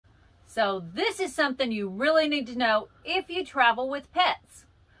So this is something you really need to know if you travel with pets.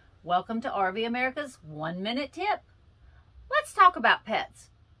 Welcome to RV America's 1 Minute Tip. Let's talk about pets.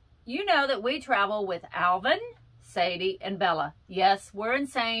 You know that we travel with Alvin, Sadie, and Bella. Yes, we're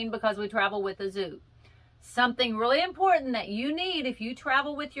insane because we travel with a zoo. Something really important that you need if you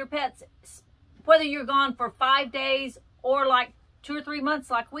travel with your pets, whether you're gone for 5 days or like 2 or 3 months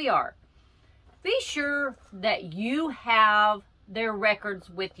like we are. Be sure that you have their records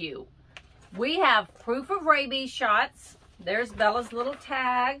with you. We have proof of rabies shots. There's Bella's little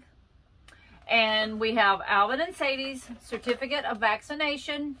tag. And we have Alvin and Sadie's certificate of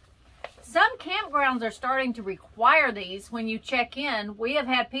vaccination. Some campgrounds are starting to require these when you check in. We have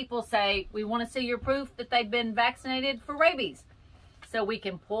had people say, we want to see your proof that they've been vaccinated for rabies. So we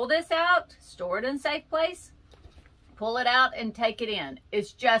can pull this out, store it in a safe place, pull it out and take it in.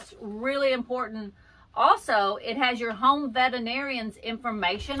 It's just really important. Also, it has your home veterinarian's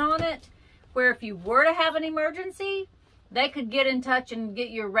information on it, where if you were to have an emergency, they could get in touch and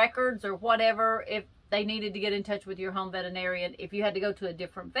get your records or whatever if they needed to get in touch with your home veterinarian if you had to go to a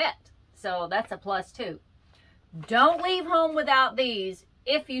different vet. So that's a plus too. Don't leave home without these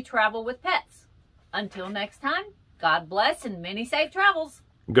if you travel with pets. Until next time, God bless and many safe travels.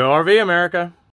 Go RV America.